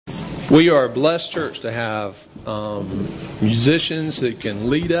We are a blessed church to have musicians that can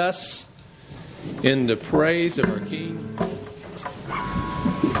lead us in the praise of our King.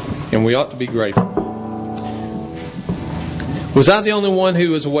 And we ought to be grateful. Was I the only one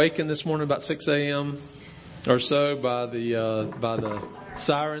who was awakened this morning about 6 a.m. or so by the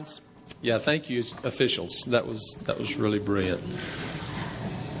sirens? Yeah, thank you, officials. That was really brilliant.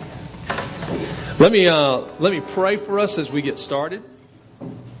 Let me pray for us as we get started.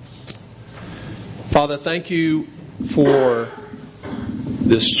 Father, thank you for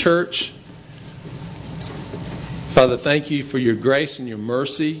this church. Father, thank you for your grace and your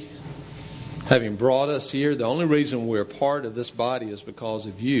mercy, having brought us here. The only reason we're part of this body is because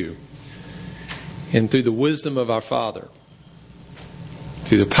of you. And through the wisdom of our Father,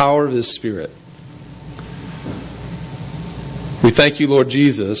 through the power of His Spirit. We thank you, Lord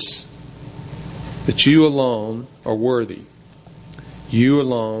Jesus, that you alone are worthy. You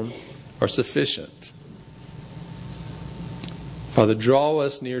alone are sufficient. Father, draw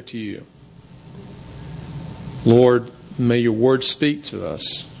us near to you. Lord, may your word speak to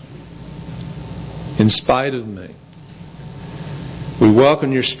us in spite of me. We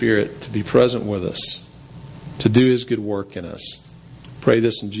welcome your Spirit to be present with us, to do His good work in us. Pray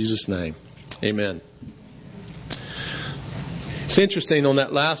this in Jesus' name. Amen. It's interesting on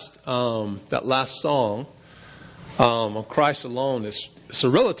that last song, on Christ Alone. It's a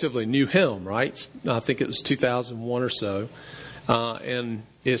relatively new hymn, right? I think it was 2001 or so, and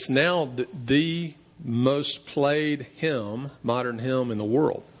it's now the most played modern hymn in the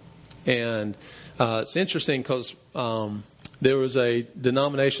world. And it's interesting because there was a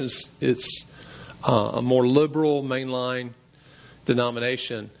denomination. It's a more liberal mainline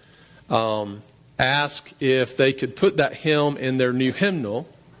denomination. Asked if they could put that hymn in their new hymnal,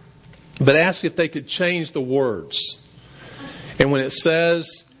 but asked if they could change the words. And when it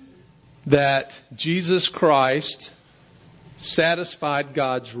says that Jesus Christ satisfied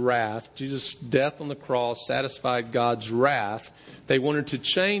God's wrath, Jesus' death on the cross satisfied God's wrath, they wanted to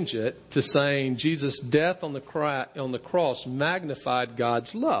change it to saying Jesus' death on the cross magnified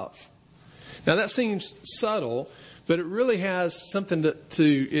God's love. Now that seems subtle, but it really has something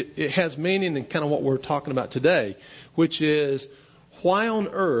it has meaning in kind of what we're talking about today, which is, why on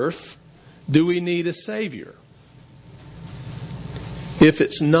earth do we need a Savior if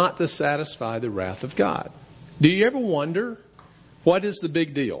it's not to satisfy the wrath of God? Do you ever wonder, what is the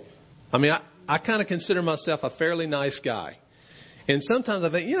big deal? I mean, I kind of consider myself a fairly nice guy. And sometimes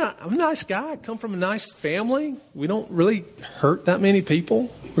I think, I'm a nice guy. I come from a nice family. We don't really hurt that many people.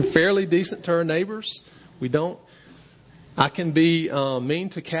 We're fairly decent to our neighbors. I can be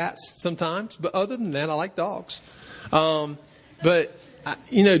mean to cats sometimes, but other than that, I like dogs. But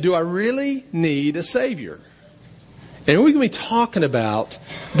do I really need a Savior? And we're going to be talking about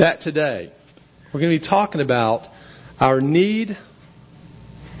that today. We're going to be talking about our need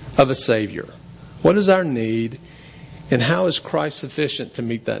of a Savior. What is our need, and how is Christ sufficient to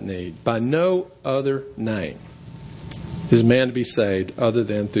meet that need? By no other name is man to be saved other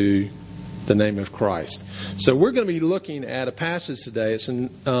than through the name of Christ. So we're going to be looking at a passage today. It's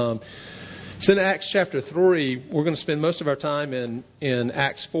in Acts chapter 3. We're going to spend most of our time in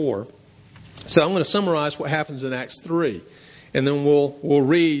Acts 4. So I'm going to summarize what happens in Acts 3. And then we'll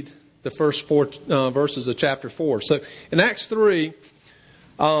read the first 4 verses of chapter 4. So in Acts 3,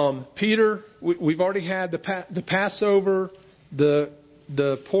 Peter, we've already had the Passover,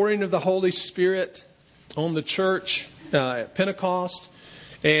 the pouring of the Holy Spirit on the church at Pentecost.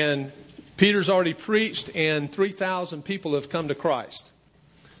 And Peter's already preached, and 3,000 people have come to Christ.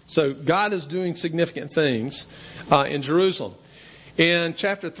 So God is doing significant things in Jerusalem. In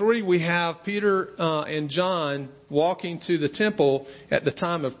chapter 3, we have Peter and John walking to the temple at the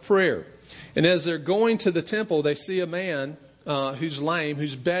time of prayer. And as they're going to the temple, they see a man who's lame,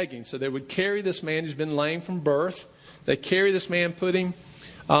 who's begging. So they would carry this man who's been lame from birth. They carry this man, put him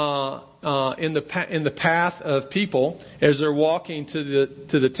in the path of people as they're walking to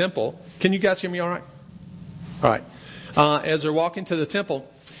the temple. Can you guys hear me all right? All right. As they're walking to the temple.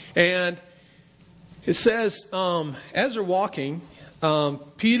 And it says, as they're walking,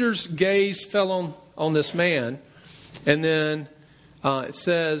 Peter's gaze fell on this man. And then it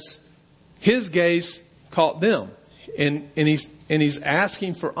says, his gaze caught them. And he's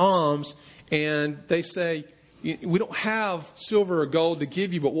asking for alms. And they say, we don't have silver or gold to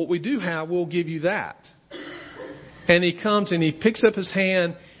give you, but what we do have, we'll give you that. And he comes and he picks up his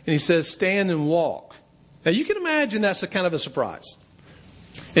hand and he says, stand and walk. Now you can imagine that's a kind of a surprise.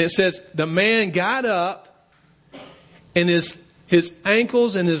 And it says, the man got up and his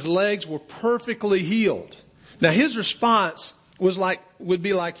ankles and his legs were perfectly healed. Now his response would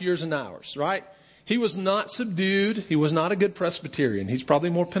be like yours and ours, right? He was not subdued. He was not a good Presbyterian. He's probably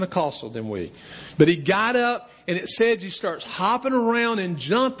more Pentecostal than we. But he got up, and it says he starts hopping around and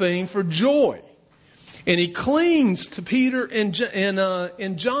jumping for joy. And he clings to Peter and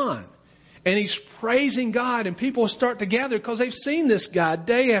John. And he's praising God. And people start to gather because they've seen this guy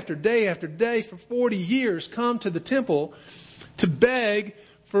day after day after day for 40 years come to the temple to beg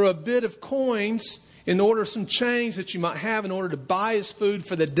for a bit of coins in order some change that you might have in order to buy his food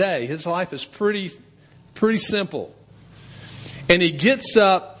for the day. His life is pretty simple. And he gets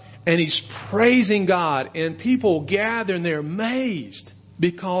up and he's praising God. And people gather and they're amazed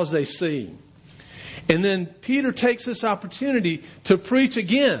because they see him. And then Peter takes this opportunity to preach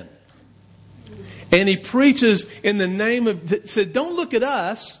again. And he preaches in the name of, said, don't look at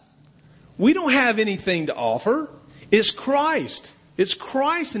us. We don't have anything to offer. It's Christ. It's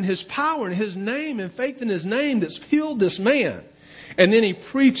Christ and His power and His name and faith in His name that's healed this man. And then he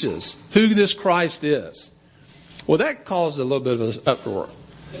preaches who this Christ is. Well, that caused a little bit of an uproar.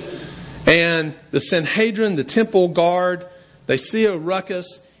 And the Sanhedrin, the temple guard, they see a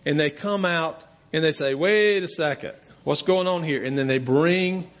ruckus and they come out and they say, wait a second, what's going on here? And then they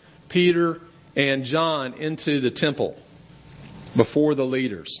bring Peter and John into the temple before the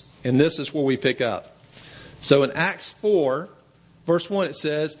leaders. And this is where we pick up. So in Acts 4, verse 1, it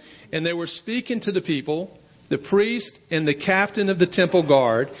says, and they were speaking to the people, the priest and the captain of the temple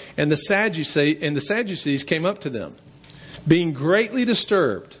guard, and the Sadducees came up to them, being greatly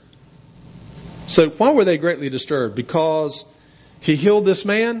disturbed. So why were they greatly disturbed? Because he healed this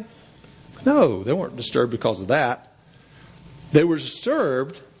man? No, they weren't disturbed because of that. They were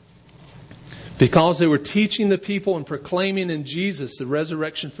disturbed because they were teaching the people and proclaiming in Jesus the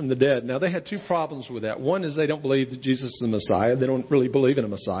resurrection from the dead. Now, they had two problems with that. One is they don't believe that Jesus is the Messiah. They don't really believe in a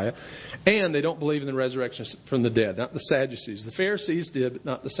Messiah. And they don't believe in the resurrection from the dead. Not the Sadducees. The Pharisees did, but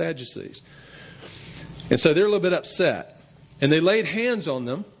not the Sadducees. And so they're a little bit upset. And they laid hands on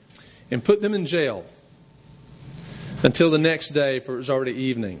them and put them in jail until the next day, for it was already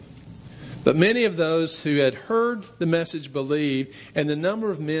evening. But many of those who had heard the message believed, and the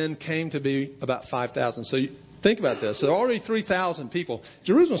number of men came to be about 5,000. So you think about this. So there are already 3,000 people.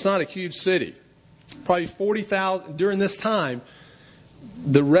 Jerusalem's not a huge city. Probably 40,000 during this time.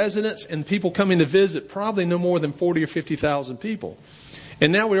 The residents and people coming to visit, probably no more than 40 or 50,000 people.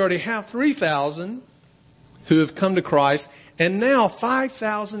 And now we already have 3,000 who have come to Christ, and now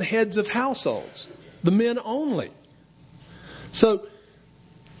 5,000 heads of households. The men only. So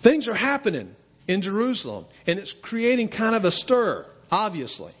things are happening in Jerusalem, and it's creating kind of a stir,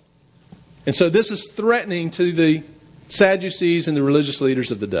 obviously. And so this is threatening to the Sadducees and the religious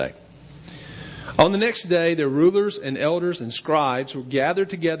leaders of the day. On the next day, their rulers and elders and scribes were gathered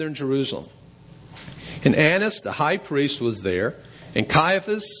together in Jerusalem. And Annas, the high priest, was there, and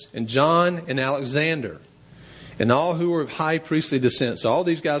Caiaphas, and John, and Alexander, and all who were of high priestly descent. So all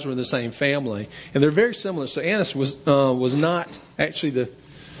these guys were in the same family, and they're very similar. So Annas was not actually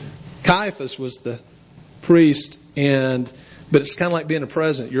Caiaphas was the priest, but it's kind of like being a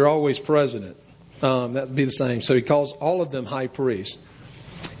president. You're always president. That would be the same. So he calls all of them high priests,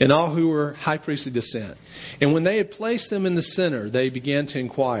 and all who were high priestly descent. And when they had placed them in the center, they began to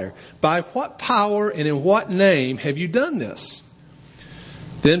inquire, by what power and in what name have you done this?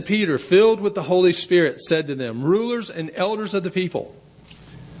 Then Peter, filled with the Holy Spirit, said to them, rulers and elders of the people,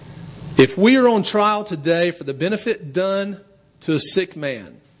 if we are on trial today for the benefit done to a sick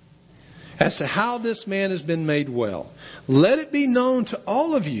man, as to how this man has been made well, let it be known to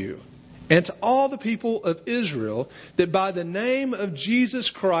all of you and to all the people of Israel that by the name of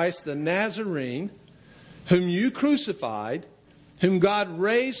Jesus Christ the Nazarene, whom you crucified, whom God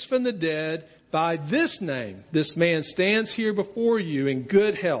raised from the dead, by this name, this man stands here before you in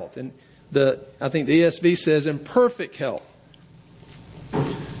good health. And I think the ESV says in perfect health.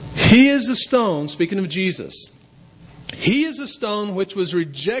 He is the stone, speaking of Jesus, he is a stone which was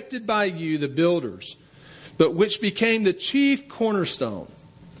rejected by you, the builders, but which became the chief cornerstone.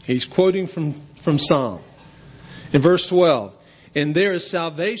 He's quoting from Psalm. In verse 12, and there is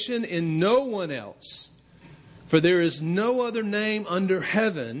salvation in no one else, for there is no other name under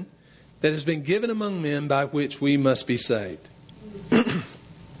heaven that has been given among men by which we must be saved.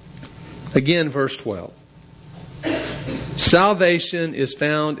 Again, verse 12. Salvation is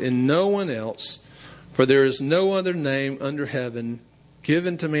found in no one else, for there is no other name under heaven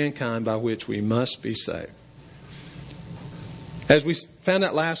given to mankind by which we must be saved. As we found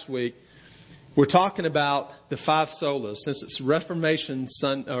out last week, we're talking about the five solas. Since it's Reformation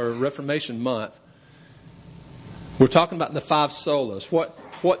month, we're talking about the five solas. What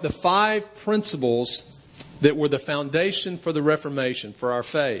the five principles that were the foundation for the Reformation, for our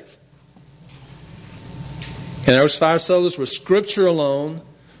faith. And those 5 solas were Scripture alone,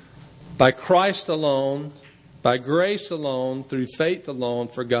 by Christ alone, by grace alone, through faith alone,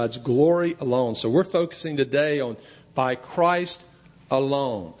 for God's glory alone. So we're focusing today on by Christ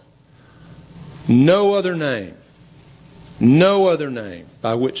alone. No other name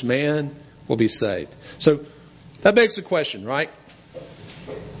by which man will be saved. So that begs the question, right?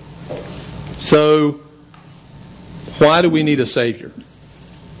 So why do we need a Savior?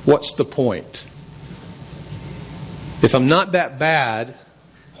 What's the point? If I'm not that bad,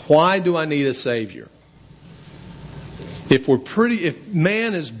 why do I need a Savior? If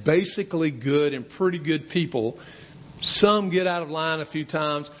man is basically good and pretty good people, some get out of line a few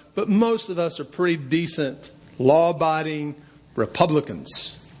times, but most of us are pretty decent, law-abiding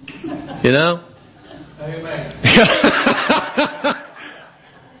Republicans. You know? Amen.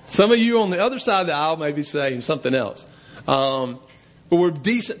 Some of you on the other side of the aisle may be saying something else. But we're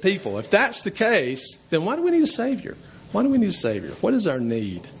decent people. If that's the case, then why do we need a Savior? Why do we need a Savior? What is our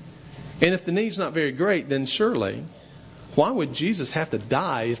need? And if the need's not very great, then surely, why would Jesus have to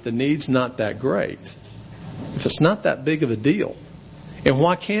die if the need's not that great? If it's not that big of a deal? And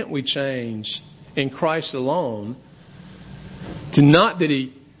why can't we change in Christ alone to not that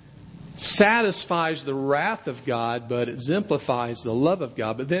He satisfies the wrath of God, but it exemplifies the love of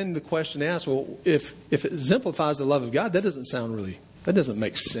God? But then the question asks, well, if it exemplifies the love of God, that doesn't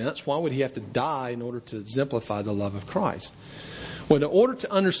make sense. Why would He have to die in order to exemplify the love of Christ? Well, in order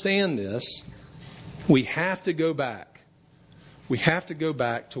to understand this, we have to go back. We have to go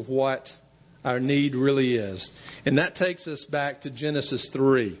back to what our need really is. And that takes us back to Genesis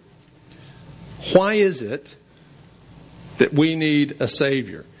 3. Why is it that we need a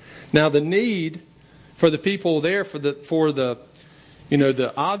Savior? Now, the need for the people there, for the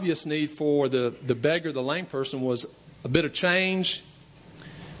obvious need for the beggar, the lame person, was a bit of change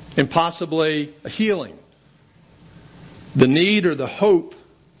and possibly a healing. The need or the hope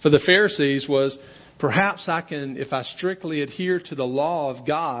for the Pharisees was, perhaps I can, if I strictly adhere to the law of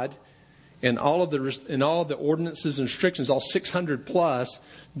God and all of the ordinances and restrictions, all 600 plus,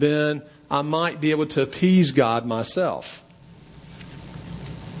 then I might be able to appease God myself.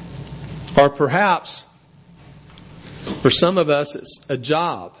 Or perhaps, for some of us, it's a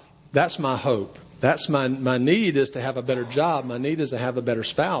job. That's my hope. That's my need is to have a better job. My need is to have a better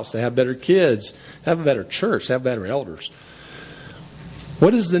spouse, to have better kids, to have a better church, to have better elders.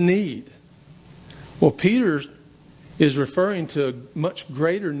 What is the need? Well, Peter is referring to a much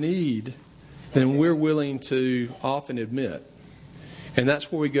greater need than we're willing to often admit. And that's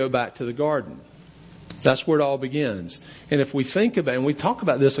where we go back to the garden. That's where it all begins. And if we think about, and we talk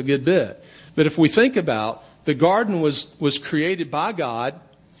about this a good bit, but if we think about, the garden was created by God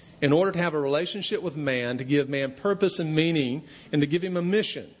in order to have a relationship with man, to give man purpose and meaning, and to give him a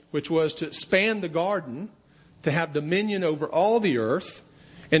mission, which was to expand the garden, to have dominion over all the earth,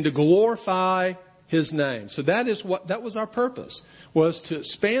 and to glorify His name. So that was our purpose, was to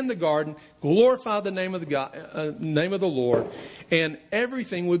expand the garden, glorify the name of the Lord, and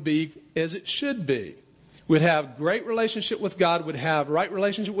everything would be as it should be. We'd have great relationship with God, would have right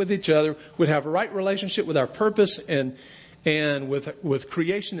relationship with each other, would have a right relationship with our purpose and with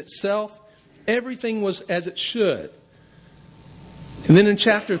creation itself. Everything was as it should. And then in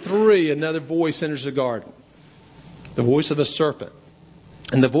chapter 3, another voice enters the garden. The voice of a serpent.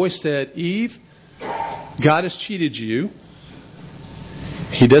 And the voice said, Eve, God has cheated you.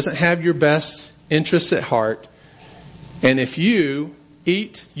 He doesn't have your best interests at heart. And if you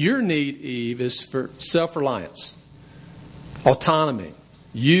eat, your need, Eve, is for self-reliance, autonomy.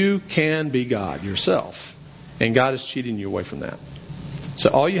 You can be God yourself. And God is cheating you away from that. So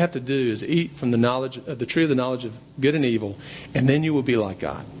all you have to do is eat from the tree of the knowledge of good and evil, and then you will be like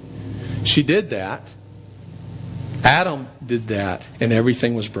God. She did that. Adam did that, and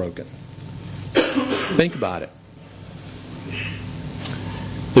everything was broken. Think about it.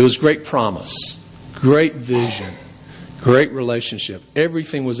 There was great promise, great vision, great relationship.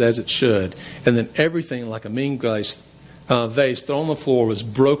 Everything was as it should. And then everything, like a mean vase thrown on the floor, was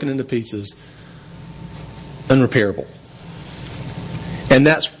broken into pieces, unrepairable. And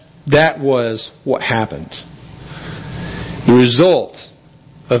that was what happened. The result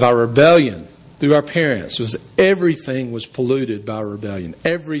of our rebellion through our parents was everything was polluted by our rebellion.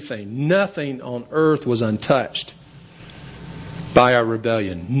 Everything. Nothing on earth was untouched by our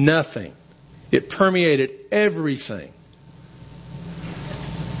rebellion. Nothing. It permeated everything.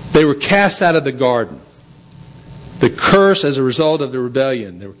 They were cast out of the garden. The curse as a result of the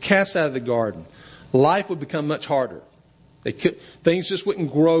rebellion. They were cast out of the garden. Life would become much harder. Things just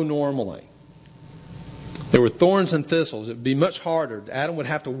wouldn't grow normally. There were thorns and thistles. It would be much harder. Adam would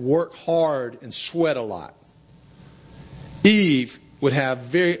have to work hard and sweat a lot. Eve would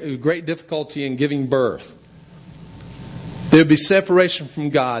have very great difficulty in giving birth. There would be separation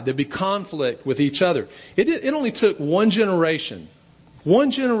from God. There would be conflict with each other. It only took one generation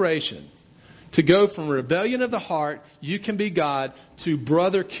to go from rebellion of the heart, you can be God, to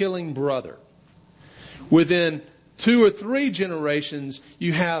brother killing brother. Within 2 or 3 generations,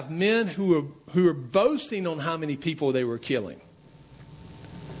 you have men who are boasting on how many people they were killing.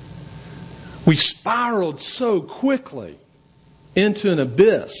 We spiraled so quickly into an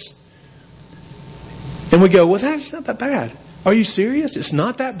abyss. And we go, well, that's not that bad. Are you serious? It's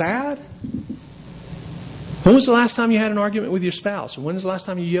not that bad? When was the last time you had an argument with your spouse? Or when was the last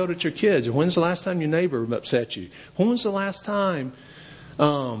time you yelled at your kids? Or when was the last time your neighbor upset you? When was the last time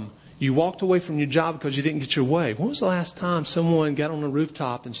you walked away from your job because you didn't get your way? When was the last time someone got on a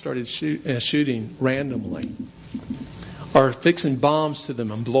rooftop and started shooting randomly? Or fixing bombs to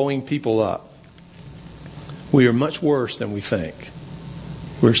them and blowing people up? We are much worse than we think.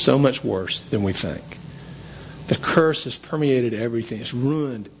 We're so much worse than we think. The curse has permeated everything. It's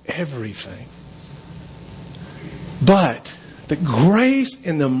ruined everything. But the grace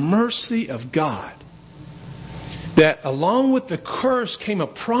and the mercy of God, that along with the curse came a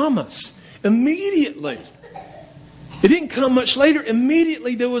promise immediately. It didn't come much later.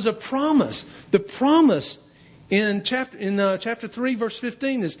 Immediately there was a promise. The promise in chapter 3, verse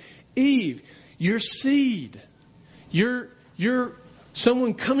 15 is, Eve, your seed, you're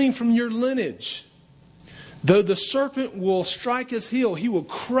someone coming from your lineage. Though the serpent will strike his heel, he will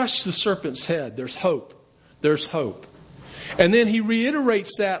crush the serpent's head. There's hope. There's hope. And then he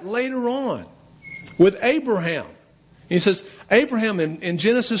reiterates that later on with Abraham. He says, Abraham in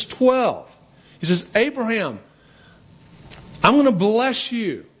Genesis 12, he says, Abraham, I'm going to bless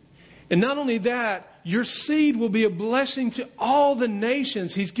you. And not only that, your seed will be a blessing to all the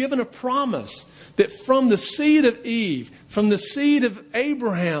nations. He's given a promise that from the seed of Eve, from the seed of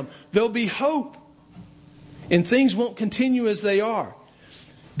Abraham, there'll be hope. And things won't continue as they are.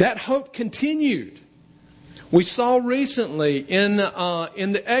 That hope continued. We saw recently in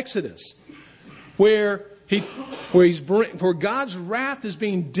the Exodus where God's wrath is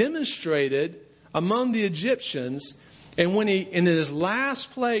being demonstrated among the Egyptians, and when in his last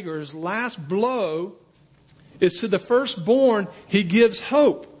plague or his last blow is to the firstborn, he gives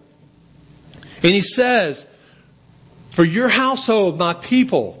hope. And he says, for your household, my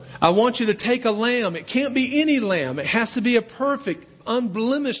people, I want you to take a lamb. It can't be any lamb. It has to be a perfect,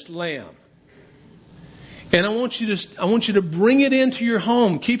 unblemished lamb. And I want you to bring it into your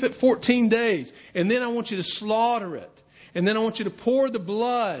home. Keep it 14 days. And then I want you to slaughter it. And then I want you to pour the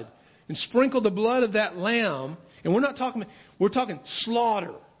blood and sprinkle the blood of that lamb. And we're talking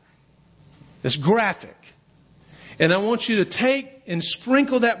slaughter. It's graphic. And I want you to take and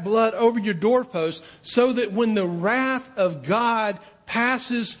sprinkle that blood over your doorpost so that when the wrath of God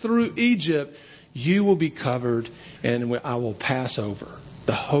passes through Egypt, you will be covered and I will pass over.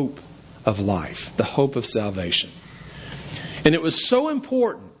 The hope of life, the hope of salvation. And it was so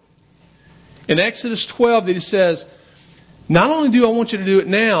important in Exodus 12 that he says, not only do I want you to do it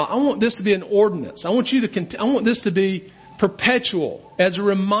now, I want this to be an ordinance. I want this to be perpetual as a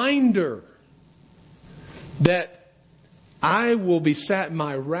reminder that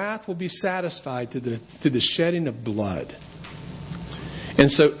my wrath will be satisfied to the shedding of blood. And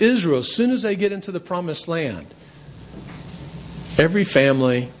so Israel, as soon as they get into the promised land, every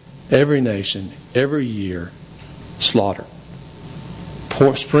family, every nation, every year, slaughter.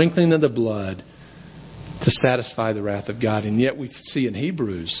 Sprinkling of the blood to satisfy the wrath of God. And yet we see in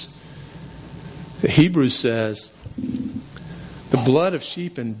Hebrews says, the blood of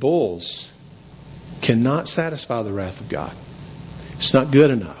sheep and bulls cannot satisfy the wrath of God. It's not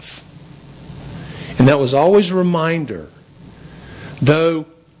good enough. And that was always a reminder. Though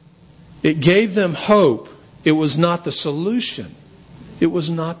it gave them hope, it was not the solution. It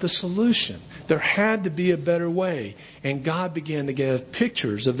was not the solution. There had to be a better way. And God began to give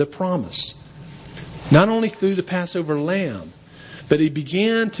pictures of the promise. Not only through the Passover lamb, but He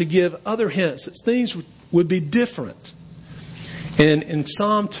began to give other hints that things would be different. And in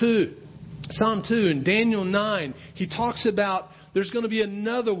Psalm 2 and Daniel 9, he talks about there's going to be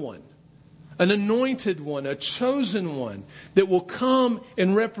another one. An anointed one, a chosen one that will come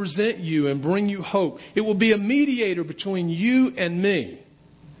and represent you and bring you hope. It will be a mediator between you and me.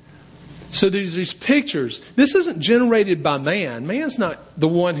 So there's these pictures. This isn't generated by man. Man's not the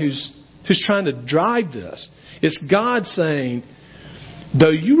one who's trying to drive this. It's God saying,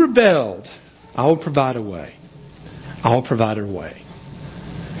 though you rebelled, I will provide a way. I will provide a way.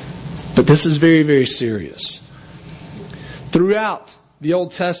 But this is very, very serious. Throughout the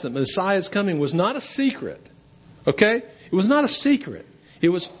Old Testament, Messiah's coming was not a secret. Okay? It was not a secret. It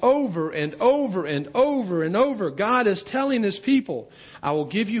was over and over and over and over. God is telling His people, I will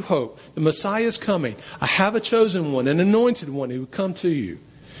give you hope. The Messiah is coming. I have a chosen one, an anointed one who will come to you.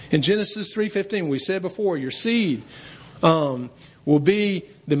 In Genesis 3:15, we said before, your seed will be,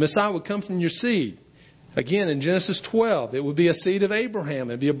 the Messiah will come from your seed. Again, in Genesis 12, it will be a seed of Abraham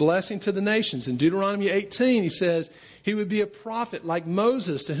and be a blessing to the nations. In Deuteronomy 18, He says He would be a prophet like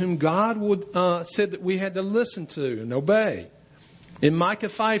Moses, to whom God would said that we had to listen to and obey. In Micah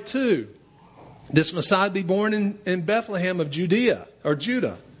 5:2, this Messiah would be born in Bethlehem of Judea or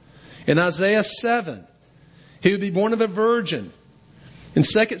Judah. In Isaiah 7, He would be born of a virgin. In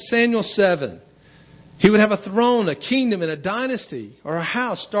 2 Samuel 7, He would have a throne, a kingdom, and a dynasty, or a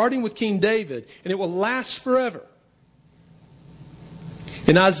house, starting with King David, and it will last forever.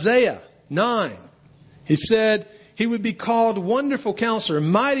 In Isaiah 9, He said He would be called Wonderful Counselor,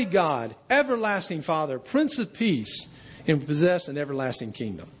 Mighty God, Everlasting Father, Prince of Peace, and possess an everlasting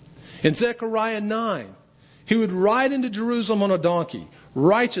kingdom. In Zechariah 9, He would ride into Jerusalem on a donkey,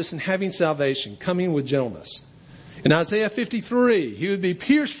 righteous and having salvation, coming with gentleness. In Isaiah 53, He would be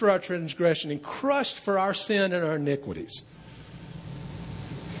pierced for our transgression and crushed for our sin and our iniquities.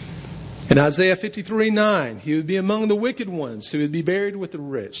 In Isaiah 53:9, He would be among the wicked ones who would be buried with the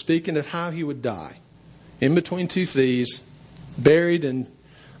rich, speaking of how He would die. In between two thieves, buried in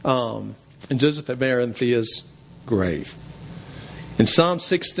Joseph of Arimathea's grave. In Psalm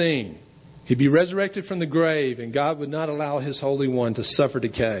 16, He'd be resurrected from the grave, and God would not allow His Holy One to suffer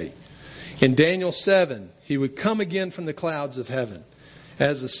decay. In Daniel 7, He would come again from the clouds of heaven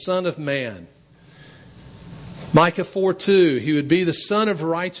as the Son of Man. Micah 4:2, He would be the Son of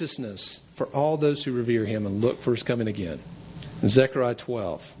Righteousness for all those who revere Him and look for His coming again. In Zechariah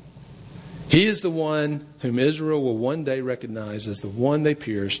 12, He is the one whom Israel will one day recognize as the one they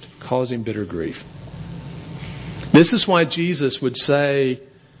pierced, causing bitter grief. This is why Jesus would say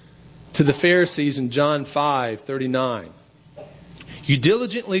to the Pharisees in John 5:39, you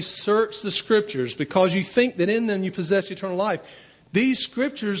diligently search the Scriptures because you think that in them you possess eternal life. These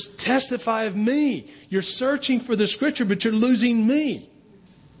Scriptures testify of me. You're searching for the Scripture, but you're losing me.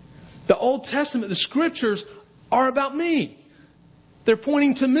 The Old Testament, the Scriptures are about me. They're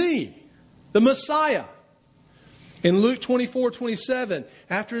pointing to me, the Messiah. In Luke 24:27,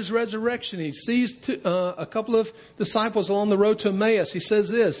 after His resurrection, He sees a couple of disciples along the road to Emmaus. He says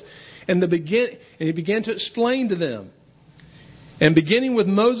this, and He began to explain to them. And beginning with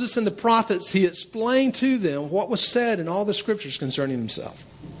Moses and the prophets, He explained to them what was said in all the Scriptures concerning Himself.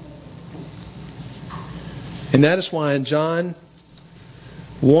 And that is why in John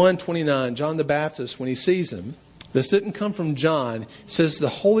 1:29, John the Baptist, when he sees Him, this didn't come from John. It says the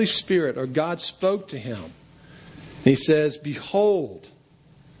Holy Spirit or God spoke to him. And He says, behold,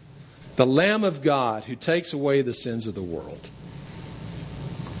 the Lamb of God who takes away the sins of the world.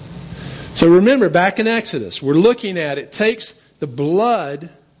 So remember, back in Exodus, we're looking at it takes the blood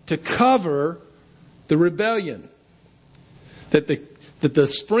to cover the rebellion. That the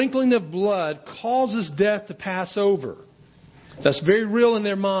sprinkling of blood causes death to pass over. That's very real in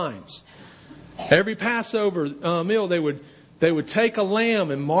their minds. Every Passover meal, they would take a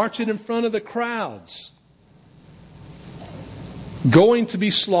lamb and march it in front of the crowds, going to be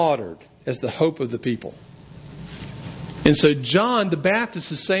slaughtered as the hope of the people. And so John the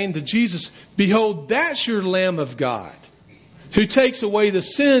Baptist is saying to Jesus, behold, that's your Lamb of God, who takes away the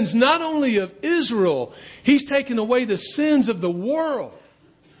sins not only of Israel, He's taken away the sins of the world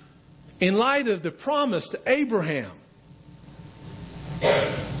in light of the promise to Abraham.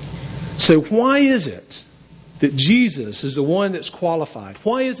 So why is it that Jesus is the one that's qualified?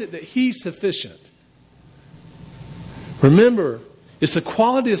 Why is it that He's sufficient? Remember, it's the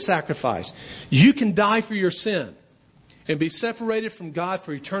quality of sacrifice. You can die for your sin and be separated from God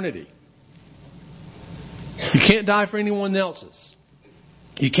for eternity. You can't die for anyone else's.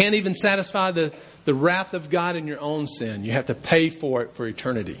 You can't even satisfy the wrath of God in your own sin. You have to pay for it for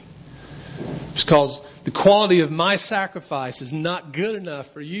eternity. It's because the quality of my sacrifice is not good enough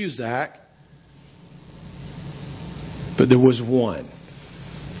for you, Zach. But there was one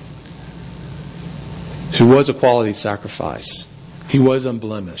who was a quality sacrifice. He was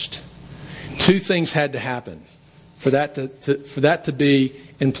unblemished. Two things had to happen for that to be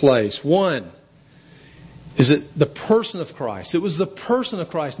in place. One is it the person of Christ. It was the person of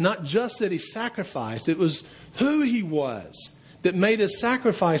Christ, not just that He sacrificed. It was who He was that made His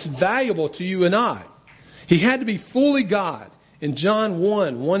sacrifice valuable to you and I. He had to be fully God. In John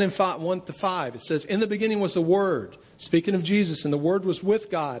 1:1-5, it says, in the beginning was the Word. Speaking of Jesus, and the Word was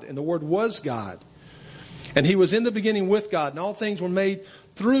with God, and the Word was God. And He was in the beginning with God, and all things were made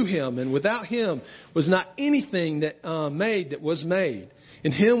through Him, and without Him was not anything that was made.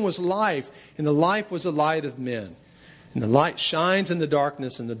 In Him was life, and the life was the light of men. And the light shines in the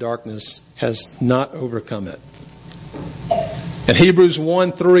darkness, and the darkness has not overcome it. And Hebrews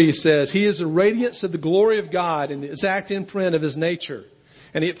 1:3 says, He is the radiance of the glory of God and the exact imprint of His nature.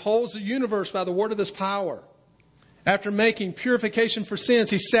 And He upholds the universe by the word of His power. After making purification for sins,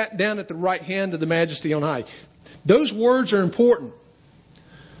 He sat down at the right hand of the Majesty on high. Those words are important.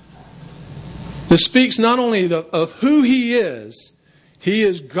 This speaks not only of who He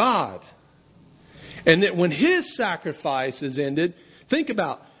is God. And that when His sacrifice is ended, think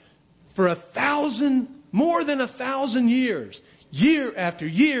about, for more than 1,000 years, year after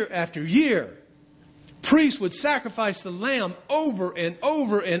year after year, priests would sacrifice the lamb over and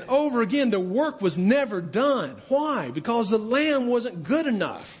over and over again. The work was never done. Why? Because the lamb wasn't good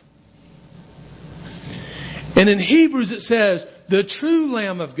enough. And in Hebrews it says, the true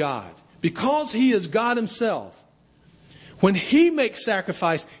Lamb of God, because He is God Himself, when He makes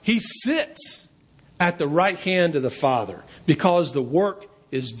sacrifice, He sits at the right hand of the Father, because the work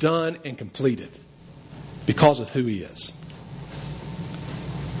is done and completed, because of who He is.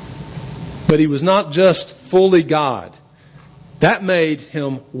 But He was not just fully God. That made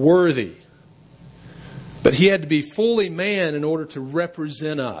Him worthy. But He had to be fully man in order to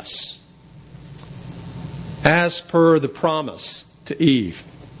represent us, as per the promise to Eve.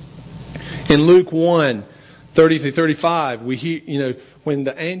 In Luke 1:30-35, we hear, when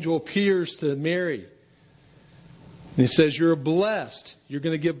the angel appears to Mary, and he says, you're blessed. You're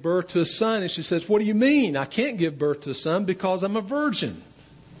going to give birth to a son. And she says, what do you mean? I can't give birth to a son because I'm a virgin.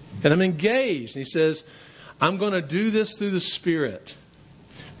 And I'm engaged. And he says, I'm going to do this through the Spirit.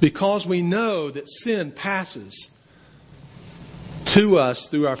 Because we know that sin passes to us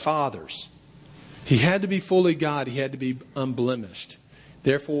through our fathers. He had to be fully God. He had to be unblemished.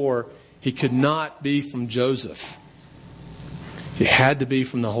 Therefore, He could not be from Joseph. He had to be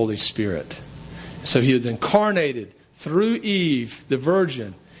from the Holy Spirit. So He was incarnated through Eve, the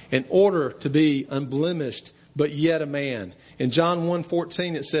virgin, in order to be unblemished, but yet a man. In John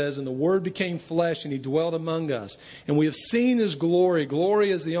 1:14 it says, and the Word became flesh, and He dwelt among us. And we have seen His glory.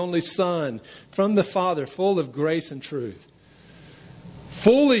 Glory as the only Son from the Father, full of grace and truth.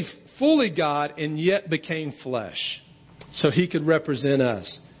 Fully God, and yet became flesh, so He could represent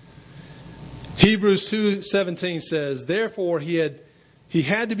us. Hebrews 2:17 says, therefore He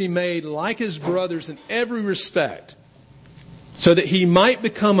had to be made like His brothers in every respect, so that He might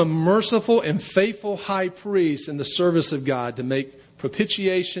become a merciful and faithful high priest in the service of God to make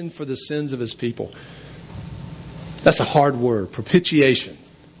propitiation for the sins of His people. That's a hard word, propitiation.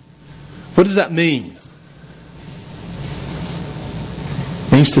 What does that mean?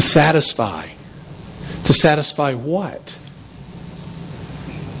 It means to satisfy. To satisfy what?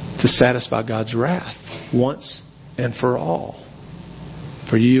 To satisfy God's wrath once and for all.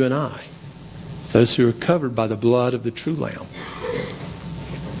 For you and I. Those who are covered by the blood of the true Lamb.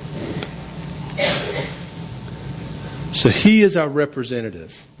 So He is our representative.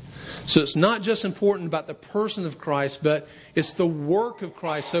 So it's not just important about the person of Christ, but it's the work of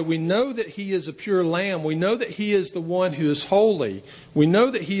Christ. So we know that He is a pure Lamb. We know that He is the one who is holy. We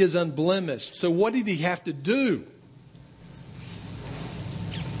know that He is unblemished. So what did He have to do?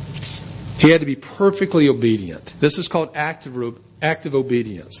 He had to be perfectly obedient. This is called active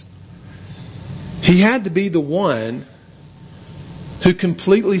obedience. He had to be the one who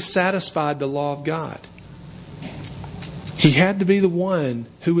completely satisfied the law of God. He had to be the one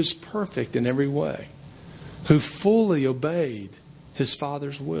who was perfect in every way, who fully obeyed His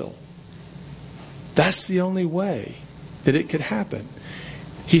Father's will. That's the only way that it could happen.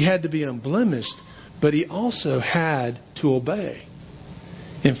 He had to be unblemished, but He also had to obey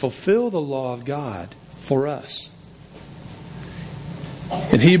and fulfill the law of God for us.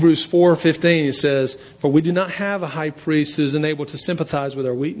 In Hebrews 4:15 it says, for we do not have a high priest who is unable to sympathize with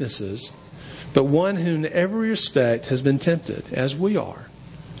our weaknesses, but one who in every respect has been tempted, as we are.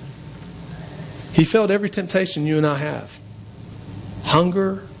 He felt every temptation you and I have.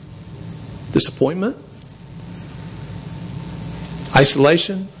 Hunger, disappointment,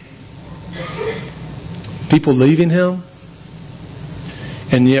 isolation, people leaving Him,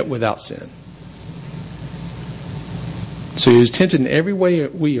 and yet without sin. So He was tempted in every way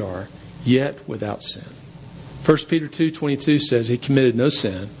we are, yet without sin. 1 Peter 2:22 says He committed no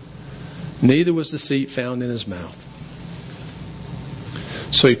sin, neither was deceit found in His mouth.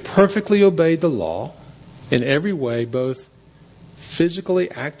 So He perfectly obeyed the law in every way, both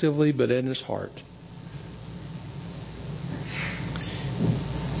physically, actively, but in His heart.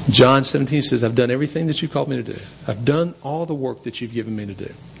 John 17 says, I've done everything that you called me to do. I've done all the work that you've given me to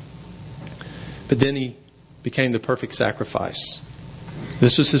do. But then He became the perfect sacrifice.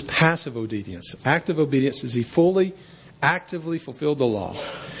 This was His passive obedience. Active obedience is He fully, actively fulfilled the law.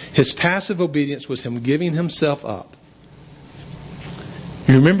 His passive obedience was Him giving Himself up.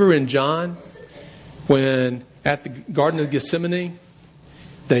 You remember in John, when at the Garden of Gethsemane,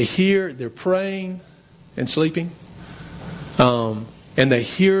 they're praying and sleeping, and they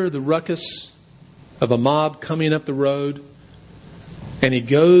hear the ruckus of a mob coming up the road, and He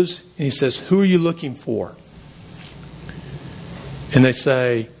goes and He says, who are you looking for? And they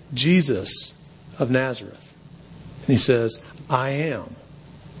say, Jesus of Nazareth. And He says, I am.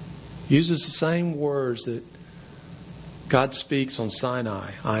 Uses the same words that God speaks on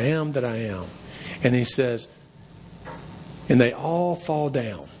Sinai. I am that I am. And He says, and they all fall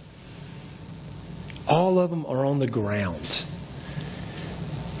down. All of them are on the ground.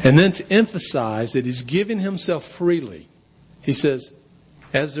 And then to emphasize that He's giving Himself freely, He says,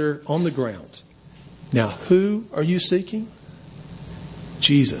 as they're on the ground, now who are you seeking?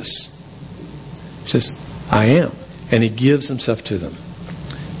 Jesus. He says, I am. And He gives Himself to them.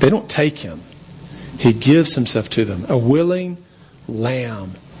 They don't take Him. He gives Himself to them. A willing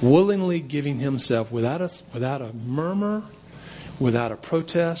lamb, willingly giving Himself without a murmur, without a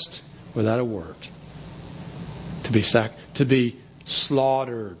protest, without a word. To be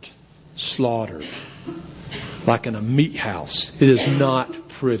slaughtered. Like in a meat house. It is not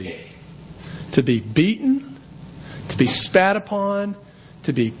pretty. To be beaten, to be spat upon,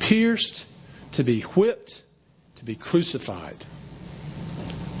 to be pierced, to be whipped, to be crucified.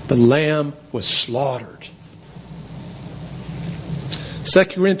 The Lamb was slaughtered. 2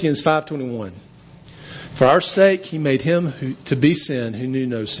 Corinthians 5:21. For our sake He made Him to be sin who knew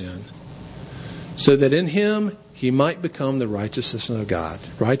no sin, so that in Him He might become the righteousness of God.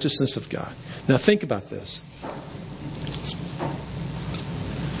 Righteousness of God. Now think about this.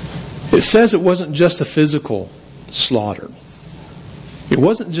 It says it wasn't just a physical slaughter. It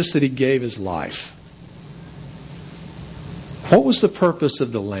wasn't just that He gave His life. What was the purpose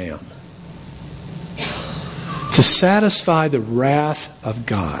of the Lamb? To satisfy the wrath of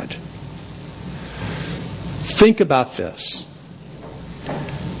God. Think about this.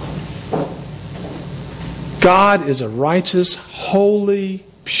 God is a righteous, holy,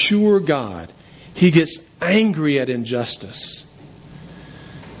 pure God. He gets angry at injustice.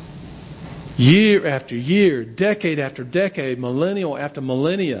 Year after year, decade after decade, millennial after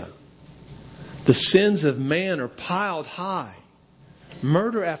millennia, the sins of man are piled high.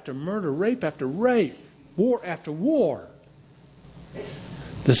 Murder after murder, rape after rape, war after war.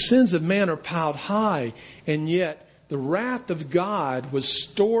 The sins of man are piled high, and yet the wrath of God was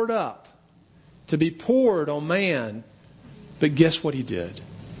stored up to be poured on man. But guess what He did?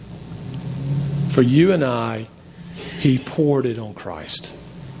 For you and I, He poured it on Christ.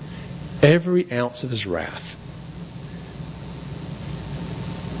 Every ounce of His wrath.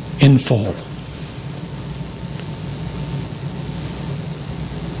 In full.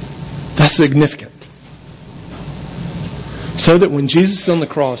 That's significant. So that when Jesus is on the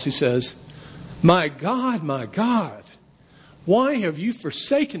cross, He says, my God, why have you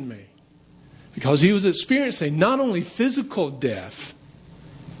forsaken me? Because He was experiencing not only physical death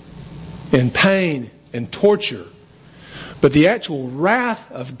and pain and torture, but the actual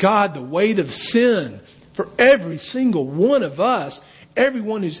wrath of God, the weight of sin for every single one of us,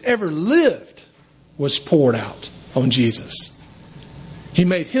 everyone who's ever lived, was poured out on Jesus. He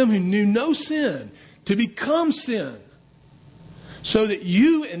made Him who knew no sin to become sin, so that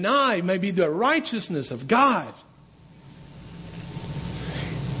you and I may be the righteousness of God.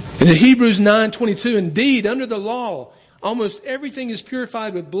 And in Hebrews 9:22, indeed, under the law, almost everything is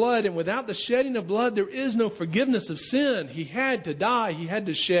purified with blood, and without the shedding of blood, there is no forgiveness of sin. He had to die. He had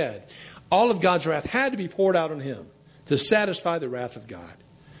to shed. All of God's wrath had to be poured out on Him to satisfy the wrath of God.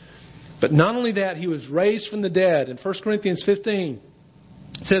 But not only that, He was raised from the dead. In 1 Corinthians 15,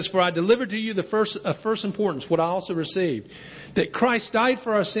 it says, for I delivered to you of first importance what I also received, that Christ died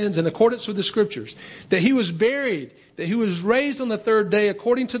for our sins in accordance with the Scriptures, that He was buried, that He was raised on the third day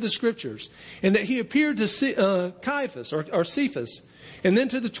according to the Scriptures, and that He appeared to Caiaphas or Cephas, and then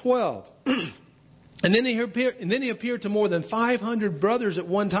to the 12. and then He appeared to more than 500 brothers at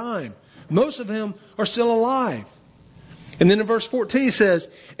one time. Most of them are still alive. And then in verse 14 it says,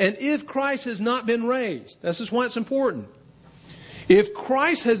 and if Christ has not been raised, this is why it's important. If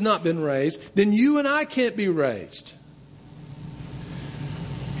Christ has not been raised, then you and I can't be raised.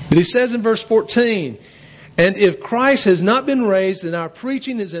 But He says in verse 14, and if Christ has not been raised, then our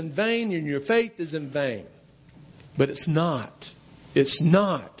preaching is in vain and your faith is in vain. But it's not. It's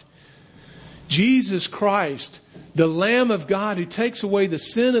not. Jesus Christ, the Lamb of God who takes away the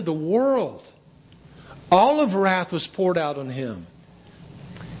sin of the world. All of wrath was poured out on Him.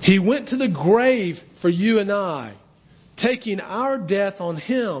 He went to the grave for you and I, taking our death on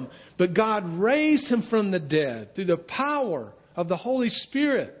Him. But God raised Him from the dead through the power of the Holy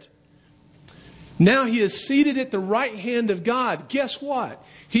Spirit. Now He is seated at the right hand of God. Guess what?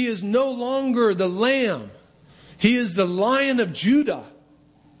 He is no longer the Lamb. He is the Lion of Judah.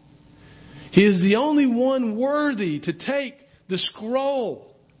 He is the only one worthy to take the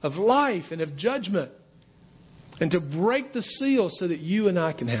scroll of life and of judgment and to break the seal so that you and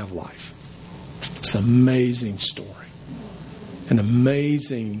I can have life. It's an amazing story. An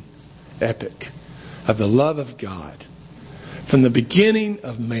amazing epic of the love of God from the beginning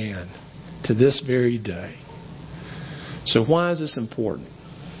of man to this very day. So why is this important?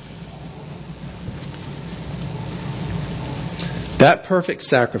 That perfect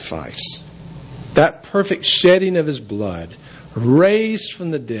sacrifice, that perfect shedding of His blood, raised from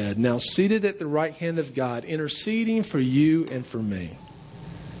the dead, now seated at the right hand of God, interceding for you and for me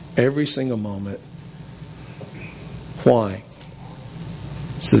every single moment. Why?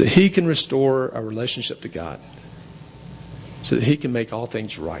 So that He can restore our relationship to God. So that He can make all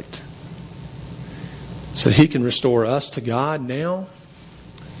things right. So He can restore us to God now.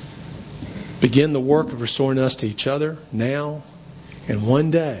 Begin the work of restoring us to each other now. And one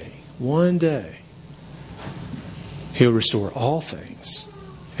day, He'll restore all things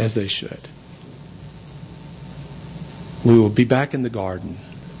as they should. We will be back in the garden,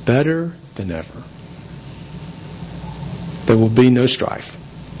 better than ever. There will be no strife.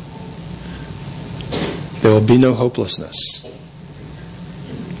 There will be no hopelessness.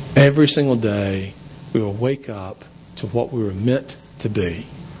 Every single day, we will wake up to what we were meant to be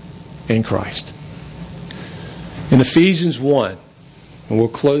in Christ. In Ephesians 1, and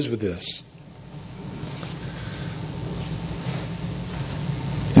we'll close with this.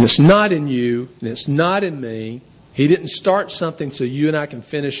 And it's not in you, and it's not in me. He didn't start something so you and I can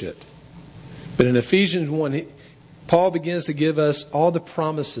finish it. But in Ephesians 1, Paul begins to give us all the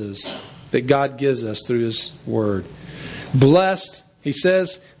promises that God gives us through His Word. Blessed, he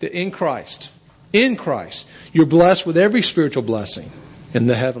says, that in Christ, you're blessed with every spiritual blessing in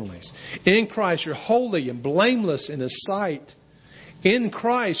the heavenlies. In Christ, you're holy and blameless in His sight. In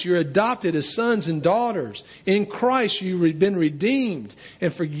Christ, you're adopted as sons and daughters. In Christ, you've been redeemed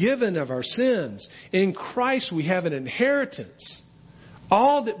and forgiven of our sins. In Christ, we have an inheritance.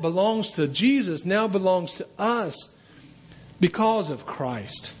 All that belongs to Jesus now belongs to us because of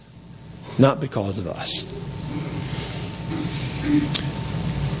Christ, not because of us.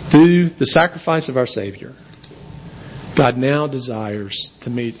 Through the sacrifice of our Savior, God now desires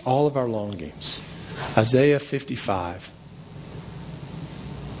to meet all of our longings. Isaiah 55.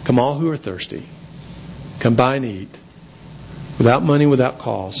 Come all who are thirsty, come buy and eat, without money, without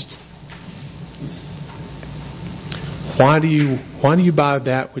cost. Why do you buy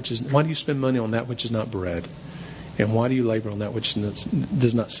that which is? Why do you spend money on that which is not bread? And why do you labor on that which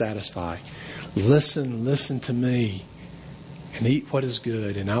does not satisfy? Listen to me, and eat what is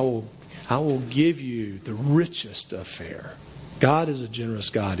good, and I will give you the richest of fare. God is a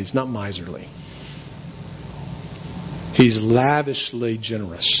generous God. He's not miserly. He's lavishly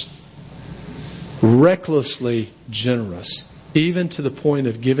generous, recklessly generous, even to the point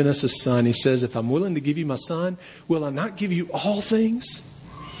of giving us a son. He says, if I'm willing to give you my son, will I not give you all things?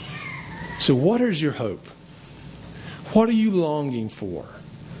 So what is your hope? What are you longing for?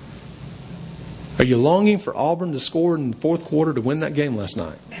 Are you longing for Auburn to score in the fourth quarter to win that game last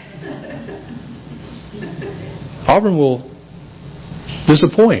night? Auburn will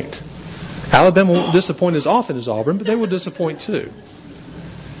disappoint. Alabama won't disappoint as often as Auburn, but they will disappoint too.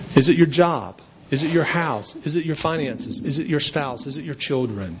 Is it your job? Is it your house? Is it your finances? Is it your spouse? Is it your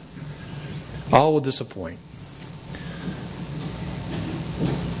children? All will disappoint.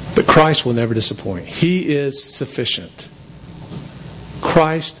 But Christ will never disappoint. He is sufficient.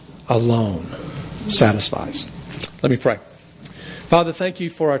 Christ alone satisfies. Let me pray. Father, thank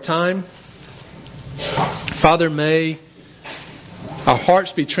you for our time. Father, may our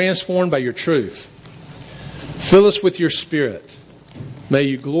hearts be transformed by your truth. Fill us with your Spirit. May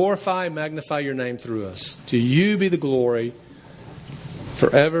you glorify and magnify your name through us. To you be the glory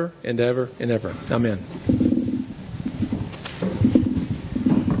forever and ever and ever. Amen.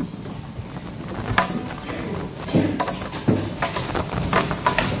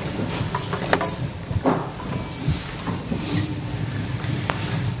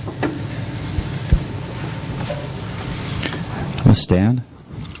 Stand.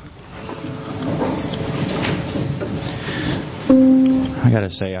 I got to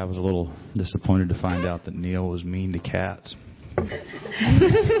say, I was a little disappointed to find out that Neil was mean to cats. So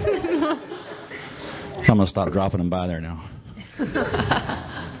I'm going to stop dropping them by there now.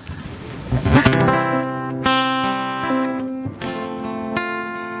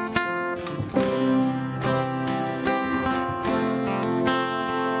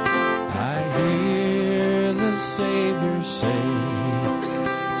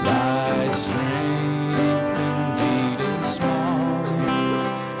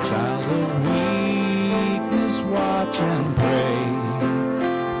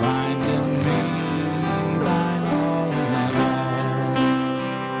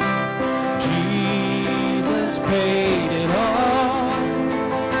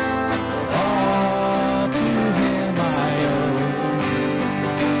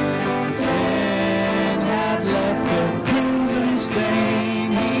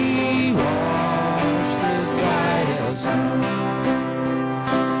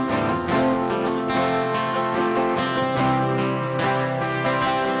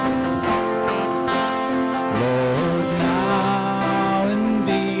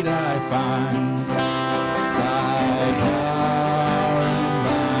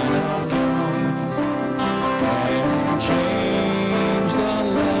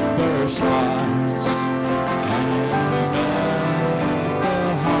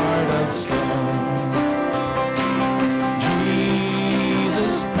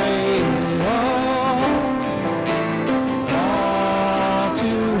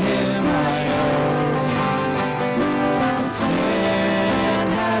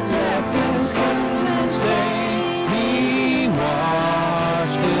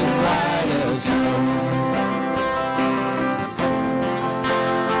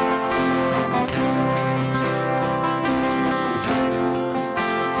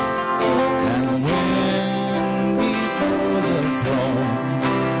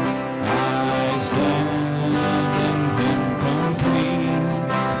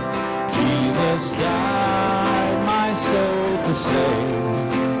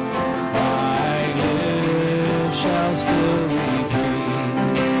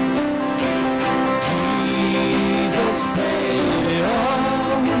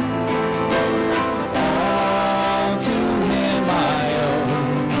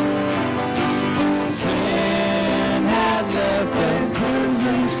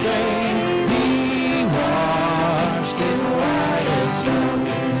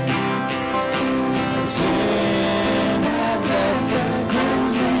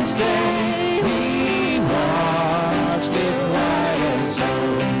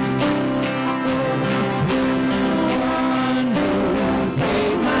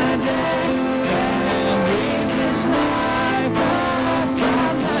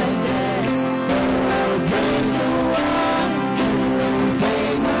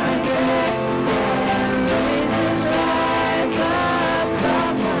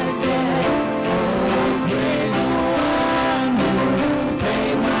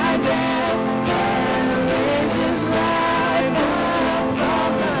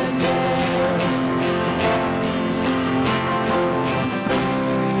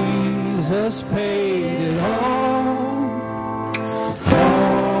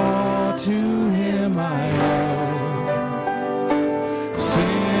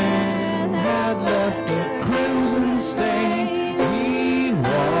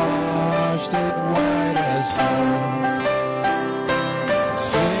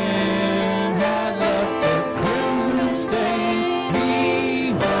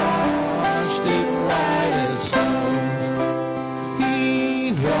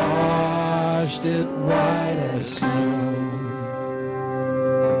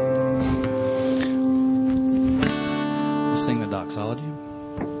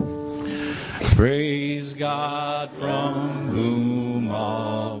 Praise God from whom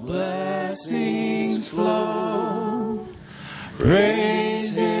all blessings flow.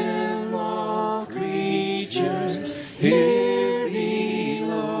 Praise Him, all creatures here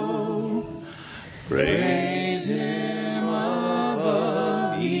below. Praise Him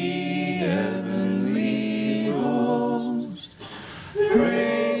above, ye heavenly hosts.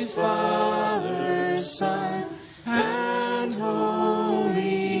 Praise Father, Son, and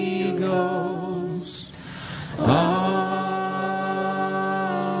Holy Ghost. Amen.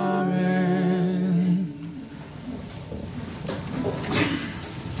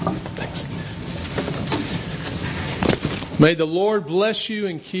 Thanks. May the Lord bless you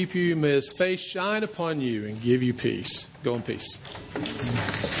and keep you. May His face shine upon you and give you peace. Go in peace.